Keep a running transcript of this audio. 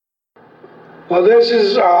Well, this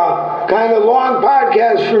is a kind of long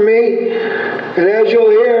podcast for me, and as you'll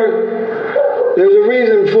hear, there's a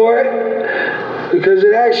reason for it, because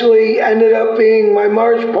it actually ended up being my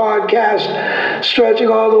March podcast, stretching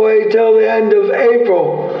all the way till the end of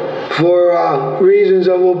April, for reasons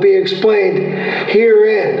that will be explained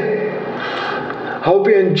herein. Hope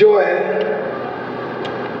you enjoy it.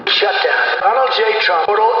 Shutdown. Donald J. Trump,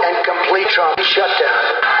 total and complete Trump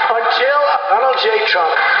shutdown. Until Donald J.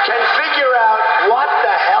 Trump can figure out what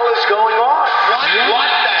the hell is going on.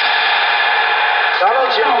 What the hell?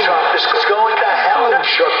 Donald J. Trump is going to hell.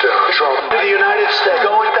 Shutdown. Trump. The United States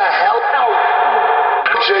going to hell.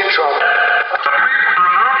 J. Trump.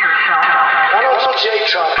 Donald J.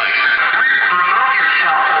 Trump.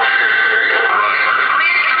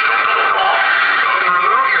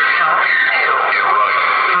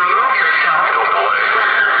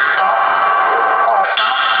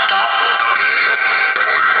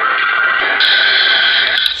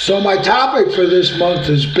 So my topic for this month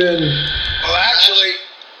has been... Well, actually,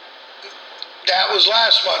 that was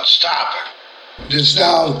last month's topic. It's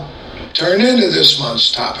now turned into this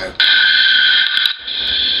month's topic.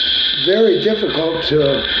 Very difficult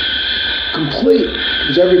to complete,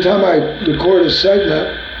 because every time I record a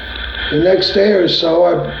segment, the next day or so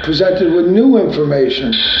I'm presented with new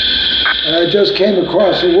information. And I just came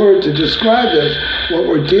across a word to describe this, what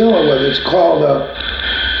we're dealing with. It's called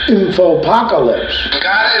infopocalypse.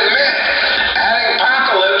 Gotta admit, adding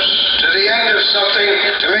apocalypse to the end of something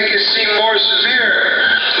to make it seem more severe,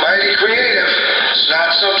 mighty creative. It's not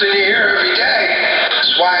something you hear every day.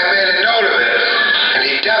 That's why I made a note of it. And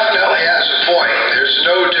he definitely has a point. There's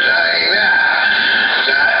no denying that.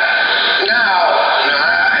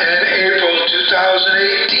 Not in April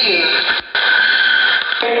 2018.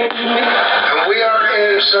 And we are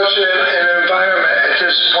in such an environment at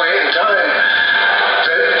this point in time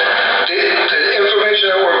that the information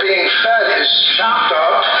that we're being fed is chopped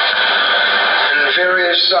up in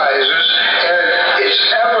various sizes, and it's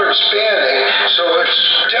ever expanding, so it's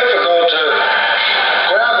difficult to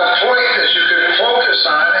grab a point that you can focus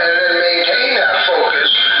on and then maintain that focus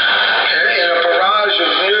in a barrage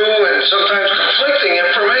of new and sometimes conflicting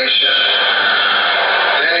information.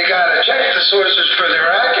 Then you gotta check the sources for their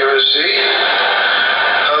accuracy,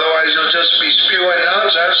 otherwise you'll just be spewing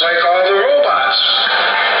nonsense like all the robots.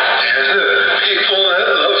 And the people that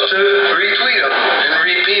love to retweet them and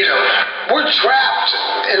repeat them. We're trapped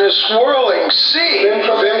in a swirling sea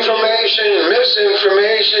of information,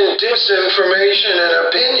 misinformation, disinformation, and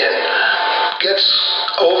opinion. It gets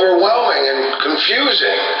overwhelming and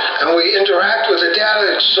confusing. And we interact with the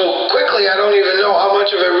data so quickly I don't even know how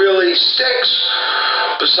much of it really sticks.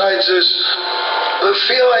 Besides the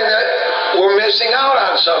feeling that we're missing out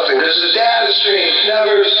on something, because the data stream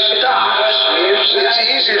never stops. It's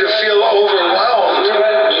easy to feel overwhelmed,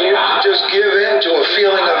 just give in to a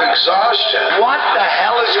feeling of exhaustion. What the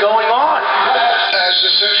hell is going on? As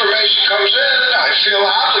this information comes in, I feel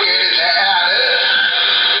obligated to add it,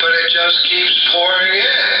 but it just keeps pouring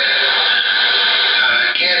in.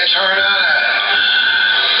 I can't turn on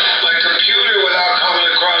my computer without coming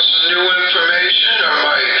across the new information, or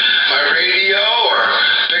my radio, or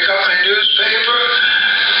pick up my newspaper,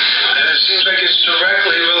 and it seems like it's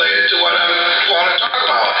directly related to what I want to talk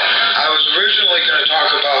about. I was originally going to talk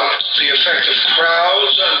about the effect of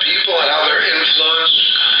crowds on people and how they're influenced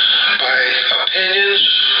by opinions,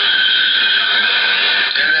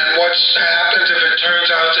 and then what happens if it turns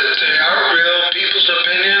out that they aren't real people's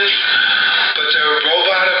opinions, but they're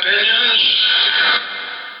robot opinions.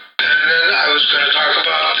 And then I was going to talk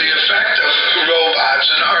about the effect of robots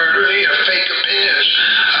and artery or fake opinions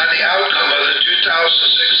on the outcome of the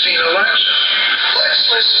 2016 election. Let's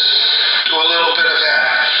listen to a little bit of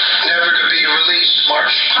that never to be released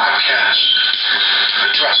March podcast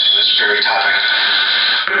addressing this very topic.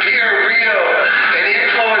 Appear real and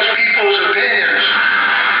influence people's opinions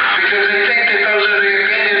because they think that those are the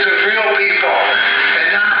opinions of real people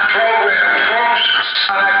and not programmed groups.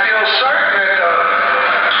 And I feel certain that the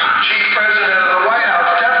chief president of the White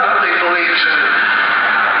House definitely believes in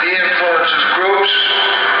the influences groups.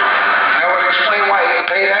 I would explain why he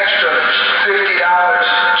paid extra $50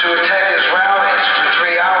 to attend his rallies for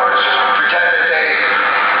 3 hours, pretend that they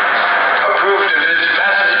approved of his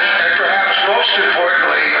message, and perhaps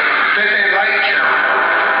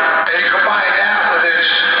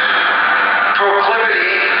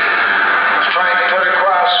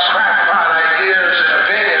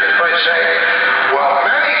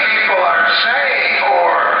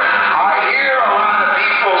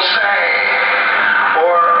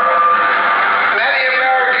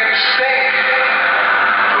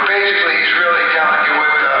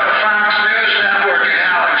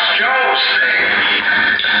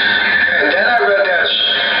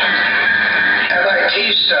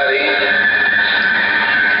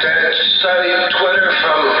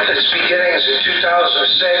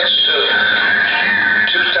to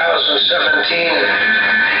 2017.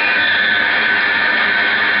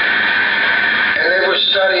 And they were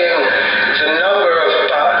studying the number of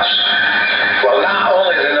bots. Well, not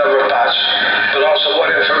only the number of bots, but also what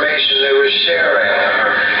information they were sharing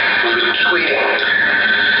or retweeting.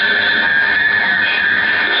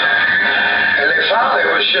 And they found they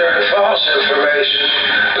were sharing false information,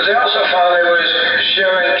 but they also found they were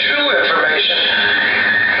sharing true information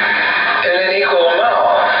in an equal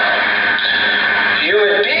amount.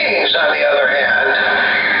 Human beings, on the other hand,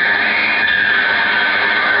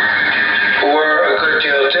 were a good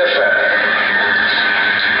deal different.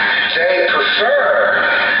 They prefer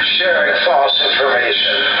sharing false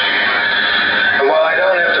information. And while I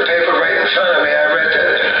don't have the paper right in front of me, I read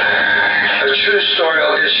that a true story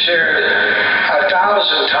will get shared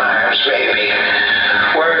 1,000 times, maybe,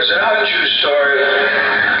 whereas an untrue story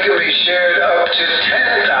can be shared up to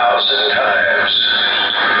 10,000 times.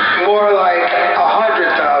 More like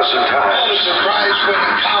 100,000 times. I was surprised when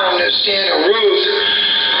columnist Daniel Ruth,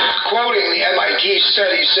 quoting the MIT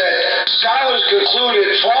study, said, scholars concluded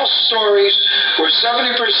false stories were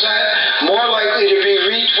 70% more likely to be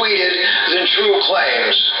retweeted than true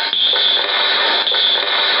claims.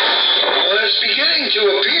 Well, it's beginning to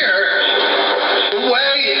appear the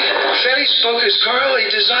way Facebook is currently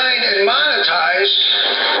designed and monetized,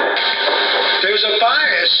 there's a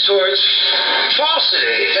bias towards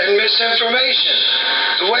falsity and misinformation.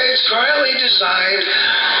 The way it's currently designed,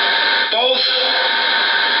 both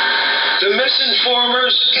the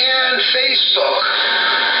misinformers and Facebook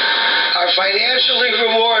are financially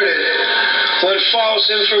rewarded when false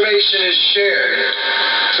information is shared.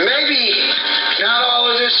 Maybe not all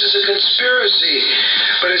of this is a conspiracy,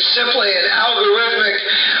 but it's simply an algorithmic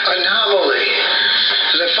anomaly.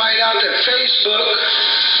 As I find out that Facebook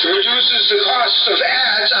reduces the cost of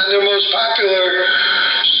ads on their most popular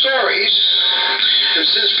stories, and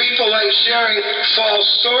since people like sharing false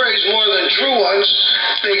stories more than true ones,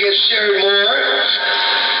 they get shared more.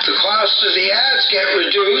 The cost of the ads get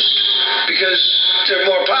reduced because they're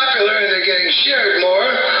more popular and they're getting shared more.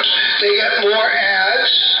 They get more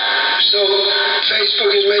ads, so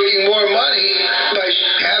Facebook is making more money by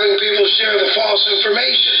having people share the false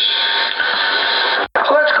information.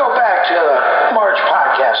 Let's go back to the March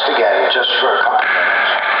podcast again, just for a couple minutes.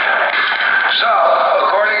 So,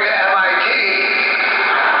 according to MIT,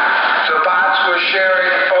 the bots were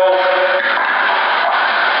sharing both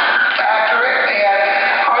accurate and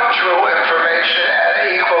untrue information at an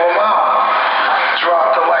equal amount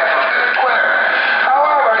throughout the life of Twitter.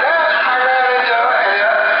 However, then I ran into an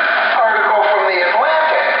article from The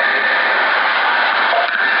Atlantic,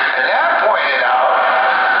 and that pointed out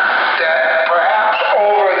that perhaps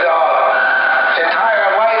over the entire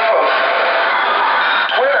life of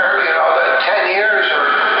Twitter, the 10 years or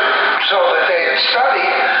so that they had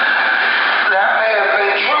studied, that may have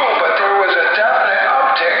been true, but there was a definite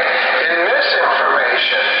uptick in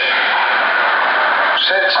misinformation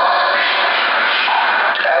since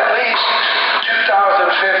at least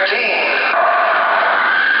 2015.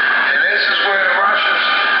 And this is where the Russians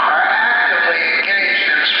are actively engaged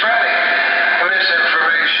in spreading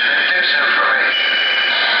misinformation and disinformation.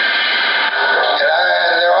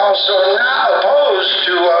 And they're also not opposed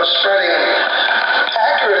to spreading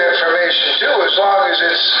accurate information too, as long as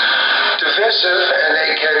it's divisive and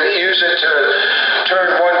they can use it to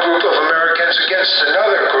turn one group of Americans against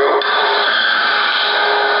another group.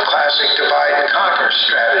 Classic divide and conquer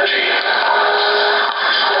strategy.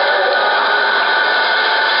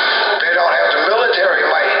 They don't have the military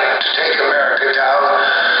might to take America down,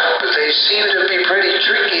 but they seem to be pretty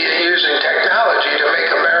tricky at using technology to make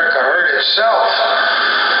America hurt itself.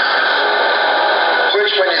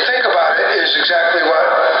 Which, when you think about it, is exactly what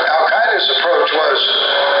Al-Qaeda's approach was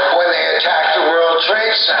when they attacked the World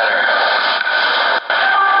Trade Center.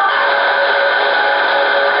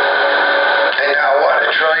 And now what,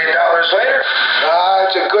 $1 trillion later?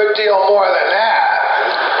 It's a good deal more than that.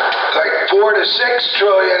 Like $4 to $6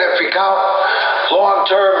 trillion if you count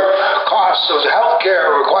long-term costs of health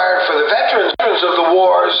care required for the veterans of the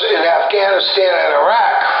wars in Afghanistan and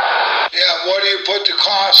Iraq. Yeah, what do you put the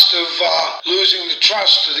cost of losing the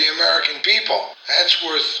trust of the American people? That's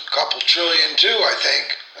worth a couple trillion too, I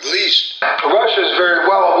think, at least. Russia is very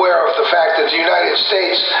well aware of the fact that the United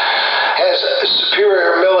States has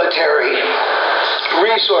superior military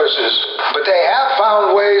resources, but they have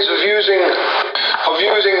found ways of using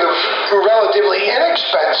the relatively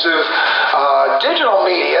inexpensive digital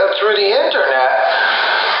media through the internet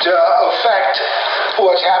to affect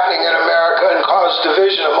what's happening in America and cause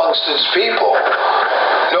division amongst its people,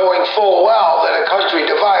 knowing full well that a country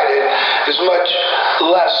divided is much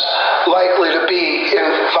less likely to be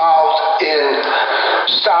involved in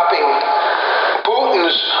stopping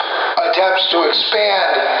Putin's attempts to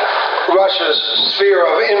expand Russia's sphere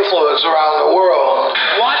of influence around the world.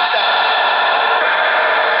 What the?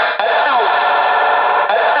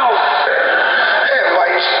 It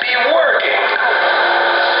might be working.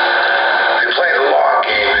 They play the long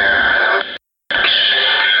game there.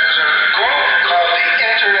 There's a group called the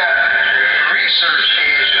Internet Research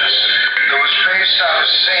Agency that was based out of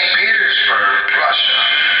St. Petersburg, Russia,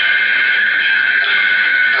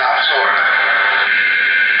 not Florida.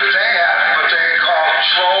 But they had what they call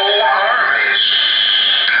troll armies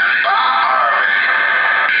and bot army.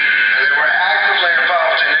 And they were actively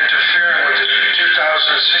involved in interfering with the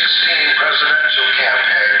 2016 presidential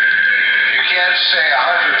campaign. You can't say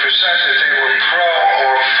 100% that they were pro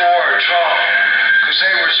or for Trump, because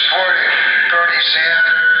they were supporting Bernie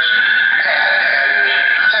Sanders and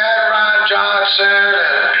Ron Johnson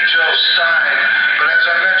and Joe Stein. But as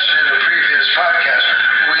I mentioned in a previous podcast,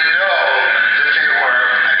 we know that they were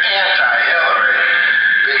anti-Hillary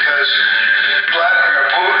because Vladimir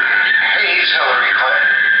Putin hates Hillary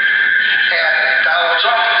Clinton. And Donald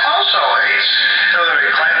Trump also hates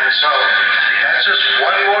Hillary Clinton. So that's just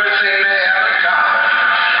one more thing they have in common.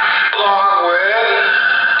 Along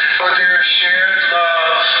with their shared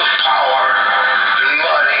love of power and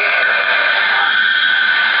money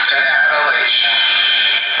and adulation.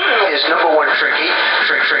 Is number one tricky.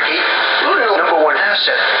 Number one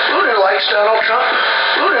asset. Putin likes Donald Trump.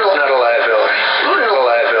 Putin not a liability. Putin a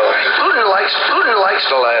liability. Putin likes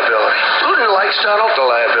the liability. Putin likes Donald the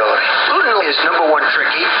liability. Putin is number one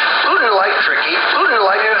tricky. Putin like tricky. Putin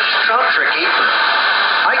like Trump tricky.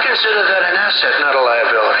 I consider that an asset, not a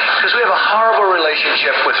liability, because we have a horrible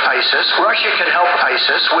relationship with ISIS. Russia can help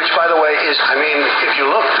ISIS, which, by the way, is, if you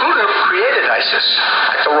look, Putin created ISIS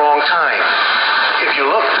at the wrong time. If you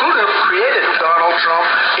look, Putin created Donald Trump.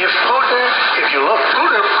 If you look,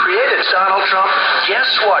 Putin created Donald Trump.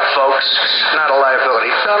 Guess what, folks? Not a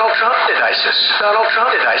liability. Donald Trump did ISIS. Donald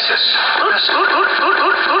Trump did ISIS. Number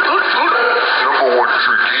one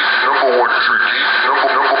tricky. Number one tricky.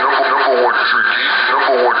 Number one tricky.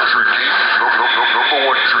 Number one tricky. Number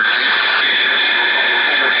one tricky.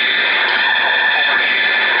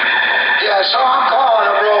 Yeah, so I'm calling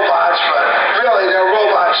them robots, but really they're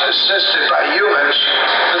robots assisted by humans.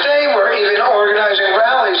 But they were even organizing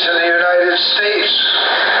rallies in the United States,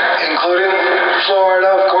 including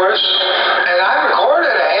Florida, of course. And I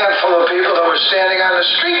recorded a handful of people that were standing on the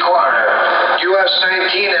street corner, US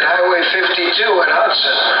 19 and Highway 52 in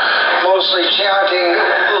Hudson, mostly chanting,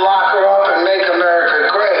 "Lock her up and make America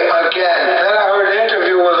great again." Then I heard an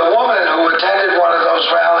interview with a woman who attended one of those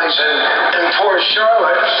rallies in Port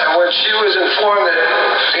Charlotte, and when she was informed that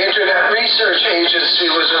the Internet Research Agency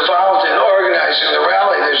was involved in organizing the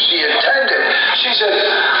rally that she attended, she said,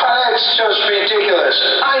 "Oh, that's just ridiculous.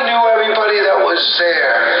 I knew everybody that was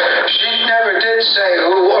there." She never did say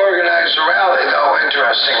who organized the rally, though,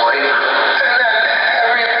 interestingly. And then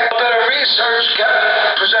every bit of research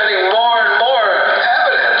kept presenting more and more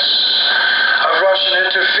evidence of Russian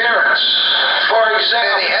interference. For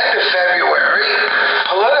example, at the end of February,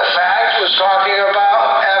 PolitiFact was talking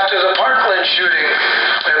about, after the Parkland shooting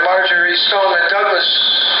at Marjorie Stoneman Douglas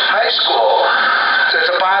High School, that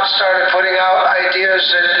the bots started putting out ideas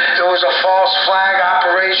that it was a false flag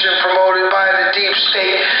operation promoted by the deep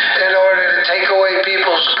state in order to take away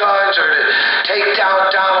people's guns or to take down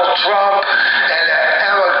Donald Trump, and that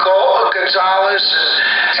Emma Gonzalez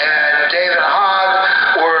and David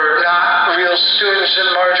Hogg were not real students at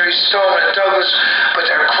Marjorie Stoneman Douglas, but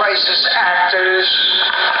they're crisis actors.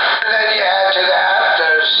 And then you add to that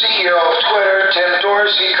the CEO of Twitter, Tim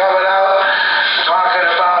Dorsey, coming out talking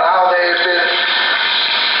about how they've been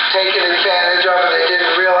taken advantage of and they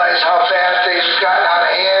didn't realize how bad things have gotten out of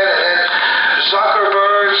hand. And then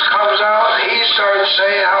Zuckerberg comes out and he starts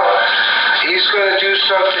saying how he's going to do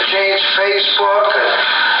stuff to change Facebook and,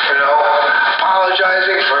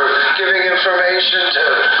 apologizing for giving information to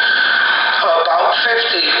about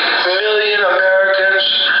 50 million Americans,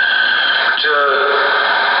 to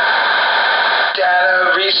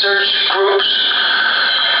data research groups.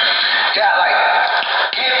 Yeah, like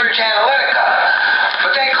Cambridge Analytica,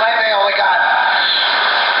 but they claim they only got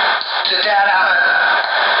the data on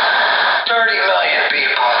 30 million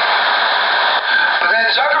people. But then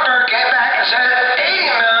Zuckerberg came back and said 80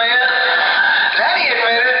 million. Then he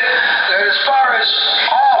admitted that as far as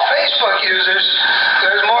all Facebook users,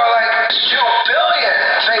 there's more like 2 billion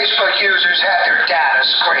Facebook users had their data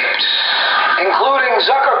scraped, including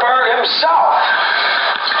Zuckerberg himself.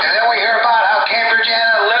 And then we hear about how Cambridge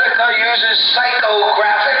Analytica uses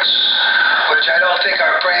psychographics, which I don't think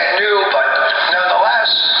are brand new, but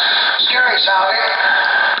nonetheless, scary sounding,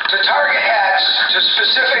 to target ads to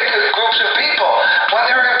specific groups of people when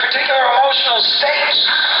they're in particular emotional states.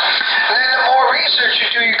 And then the more research you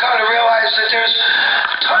do, you come to realize that there's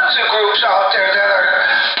tons of groups out there that are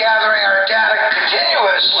gathering our data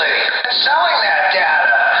continuously and selling that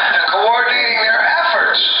data and coordinating their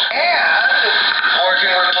efforts and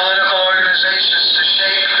working with political organizations to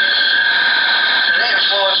shape and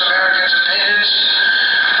influence Americans' opinions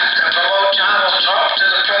and promote Donald Trump to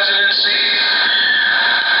the presidency.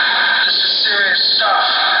 This is serious stuff.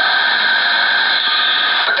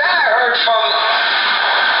 But then I heard from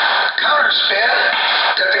Counterspin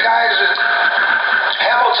that the guys at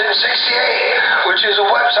Hamilton 68, which is a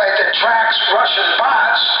website that tracks Russian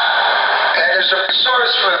bots and is a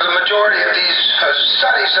source for the majority of these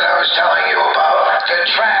studies that I was telling you about that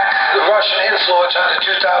track the Russian influence on the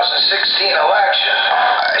 2016 election,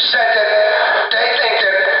 said that they think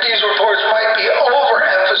that these reports might be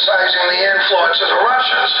overemphasizing the influence of the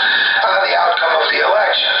Russians on the outcome of the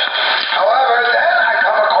election. However, then I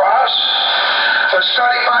come across a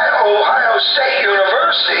study by Ohio State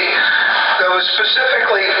University that was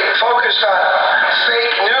specifically focused on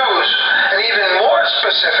fake news, and even more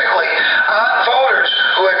specifically on voters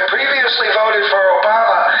who had previously voted for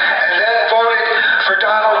Obama and then voted for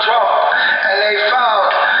Donald Trump. And they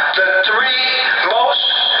found the three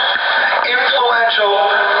most influential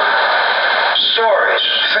stories,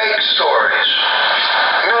 fake stories,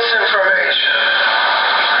 misinformation.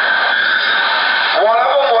 One of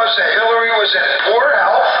them was that Hillary was in poor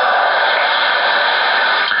health.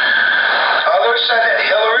 Others said that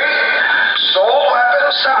Hillary sold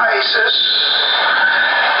weapons to ISIS.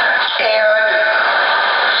 And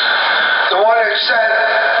the one that said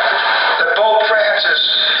that Pope Francis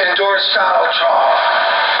endorsed Donald Trump.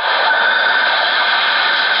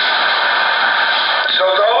 So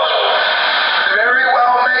those very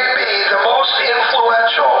well may be the most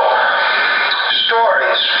influential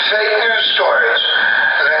stories, fake news stories,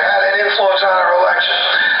 that had an influence on our election.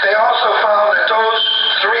 They also found that those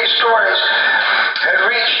three stories had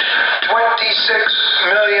reached 26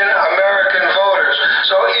 million American voters.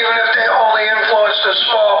 So even if they only influenced a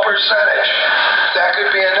small percentage, that could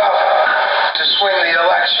be enough to swing the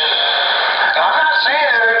election. Now, I'm not saying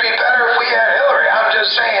that it would be better if we had Hillary. I'm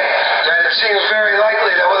just saying that it seems very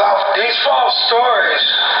likely that without these false stories,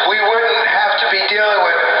 we wouldn't have to be dealing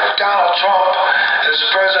with Donald Trump as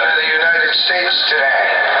President of the United States today.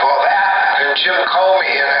 Well, that and Jim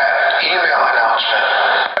Comey in that email announcement.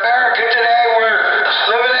 America today, we're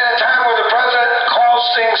living in a time where the president calls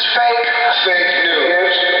things fake. Fake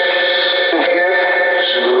news.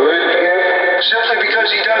 Simply because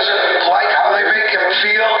he doesn't like how they make him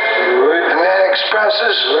feel, and then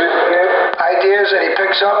expresses ideas that he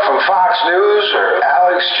picks up from Fox News or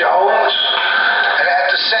Alex Jones, and at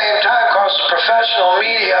the same time calls the professional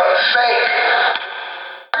media fake.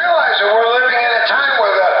 I realize that we're living in a time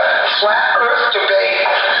where the flat earth debate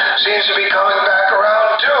seems to be coming back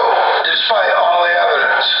around too, despite all the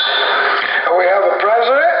evidence. And we have a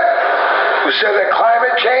president who said that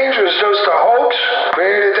climate change was just a hoax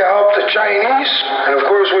created to help the Chinese. And of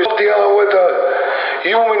course, we're dealing with the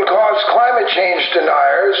human-caused climate change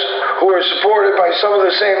deniers who are supported by some of the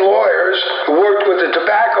same lawyers who worked with the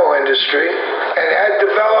tobacco industry and had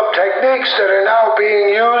developed techniques that are now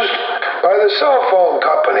being used by the cell phone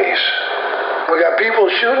companies. We got people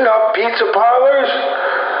shooting up pizza parlors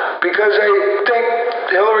because they think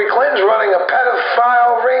Hillary Clinton's running a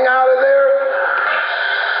pedophile ring out of there.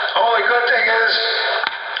 Only good thing is,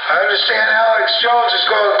 I understand Alex Jones is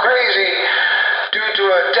going crazy due to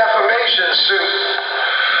a defamation suit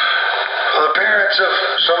of the parents of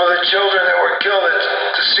some of the children that were killed at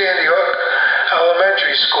the Sandy Hook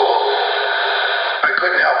Elementary School. I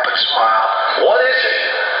couldn't help but smile. What is it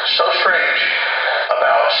so strange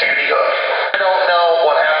about Sandy Hook? I don't know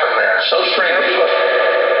what happened there. So strange.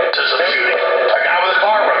 This is a shooting. A guy with a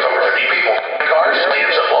car runs over 50 people. Cars, he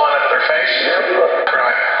ends up blowing up their face.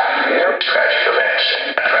 Crime. Tragic events.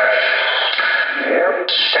 Tragic.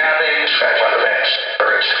 Stabbing, tragic events.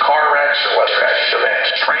 Whether it's car wrecks or what, tragic events.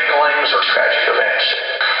 Stranglings or tragic events.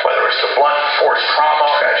 Whether it's the blunt force trauma,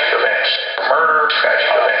 tragic events. Murder, tragic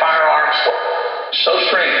events. Firearms. So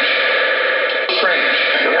strange. Strange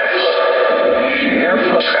events.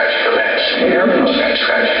 Tragic events.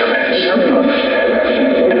 Tragic events.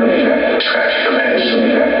 Tragic events.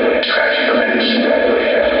 Tragic events.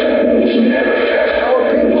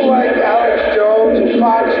 People like Alex Jones and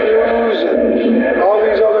Fox News and all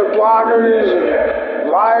these other bloggers and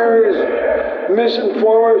liars,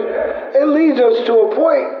 misinformers, it leads us to a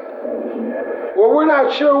point well, we're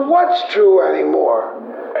not sure what's true anymore.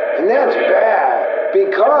 And that's bad,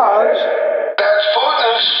 because That's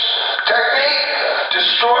Putin's technique.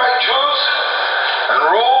 Destroy truth and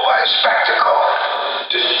rule by spectacle.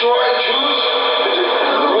 Destroy truth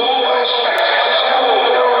and rule by spectacle.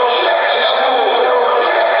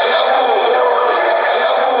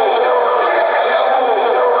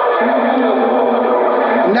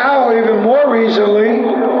 now, even more recently,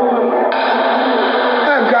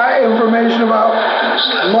 I've got information about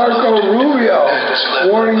Marco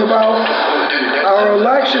Rubio warning about our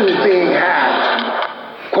elections being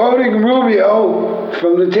hacked. Quoting Rubio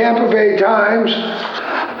from the Tampa Bay Times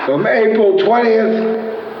from April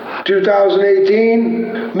 20th,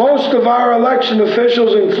 2018, most of our election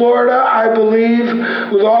officials in Florida, I believe,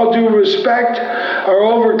 with all due respect, are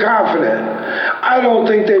overconfident. I don't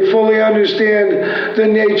think they fully understand the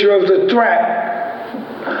nature of the threat.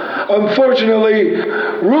 Unfortunately,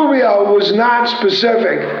 Rubio was not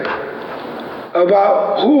specific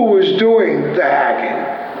about who was doing the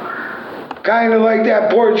hacking. Kind of like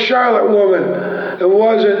that Port Charlotte woman that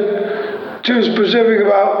wasn't too specific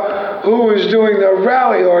about who was doing the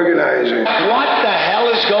rally organizing. What the hell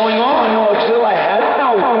is going on?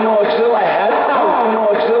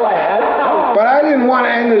 But I didn't want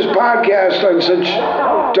to end this podcast on such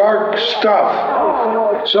dark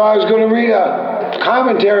stuff. So I was going to read a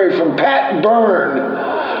commentary from Pat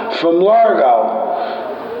Byrne from Largo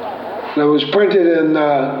that was printed in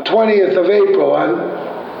 20th of April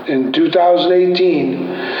in 2018.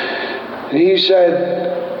 And he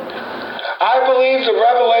said, I believe the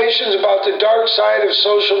revelations about the dark side of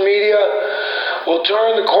social media will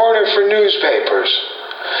turn the corner for newspapers.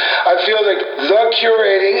 I feel that the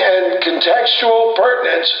curating and contextual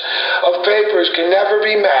pertinence of papers can never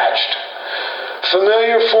be matched.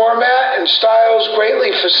 Familiar format and styles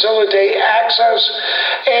greatly facilitate access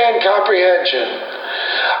and comprehension.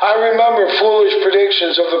 I remember foolish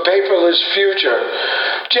predictions of a paperless future.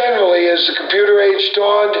 Generally, as the computer age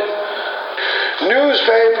dawned,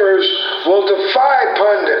 newspapers will defy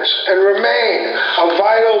pundits and remain a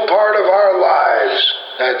vital part of our lives.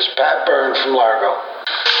 That's Pat Byrne from Largo.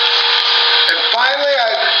 And finally, I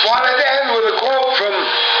wanted to end with a quote from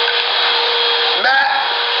Matt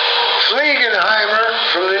Fliegenheimer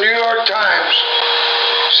from the New York Times.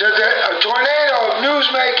 Said that a tornado of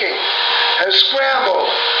newsmaking has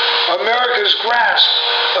scrambled America's grasp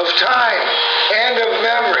of time and of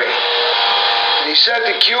memory. And he said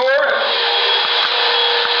the cure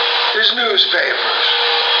is newspapers.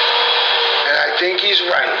 And I think he's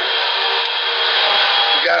right.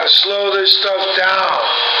 You gotta slow this stuff down.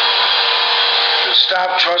 And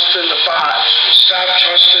stop trusting the bots. And stop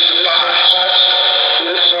trusting the bots.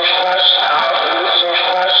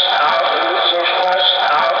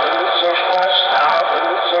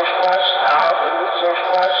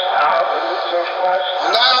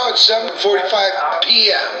 Now it's 7:45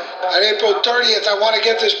 p.m. On April 30th, I want to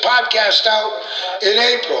get this podcast out in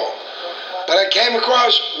April. But I came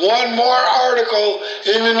across one more article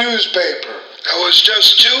in the newspaper that was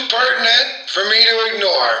just too pertinent for me to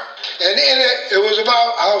ignore. And in it was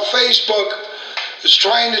about how Facebook is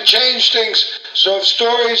trying to change things so if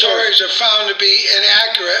stories are found to be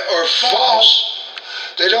inaccurate or false,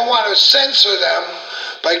 they don't want to censor them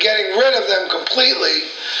by getting rid of them completely,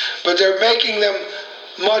 but they're making them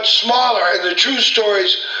much smaller, and the true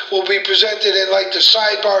stories will be presented in like the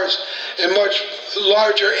sidebars in much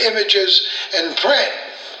larger images and print.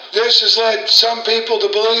 This has led some people to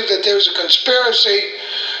believe that there's a conspiracy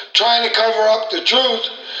trying to cover up the truth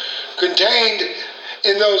contained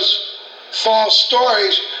in those false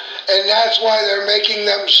stories, and that's why they're making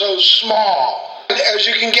them so small. As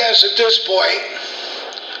you can guess at this point,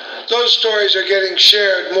 those stories are getting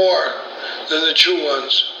shared more than the true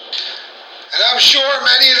ones. And I'm sure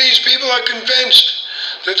many of these people are convinced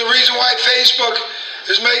that the reason why Facebook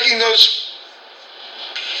is making those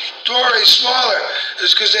stories smaller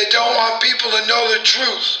is because they don't want people to know the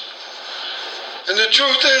truth. And the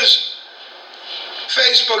truth is,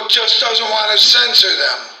 Facebook just doesn't want to censor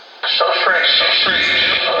them. So strange, so strange,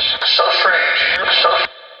 so strange, so strange, so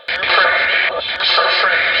strange, so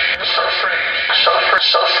strange, so strange, so strange, so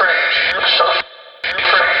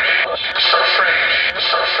strange,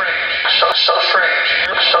 so strange, so strange, so strange,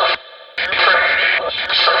 so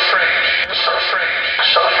strange, so strange.